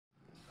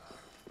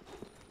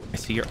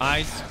see your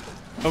eyes.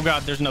 Oh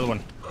god, there's another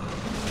one.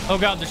 Oh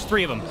god, there's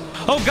 3 of them.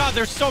 Oh god,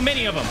 there's so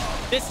many of them.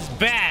 This is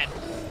bad.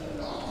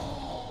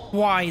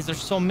 Why is there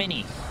so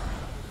many?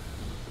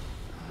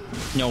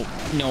 No,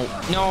 no,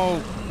 no.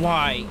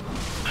 Why?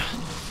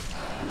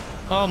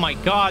 Oh my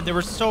god, there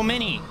were so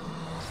many.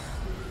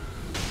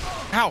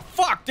 Ow,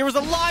 fuck, there was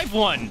a live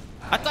one.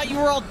 I thought you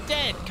were all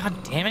dead.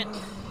 God damn it.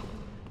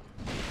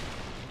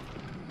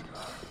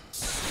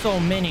 So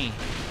many.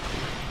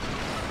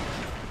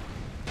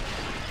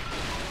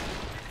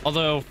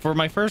 Although, for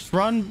my first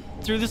run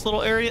through this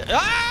little area...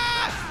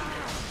 Ah!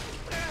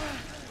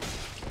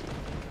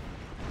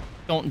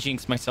 Don't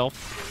jinx myself.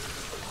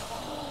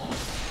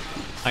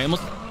 I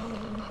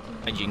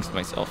jinxed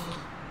myself.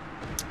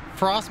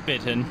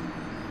 Frostbitten.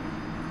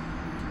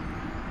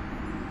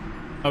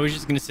 I was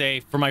just going to say,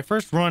 for my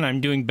first run,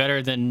 I'm doing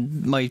better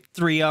than my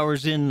 3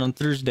 hours in on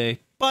Thursday.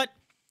 But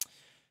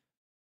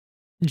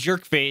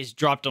jerk phase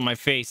dropped on my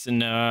face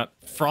and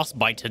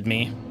frostbited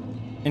me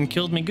and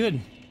killed me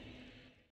good.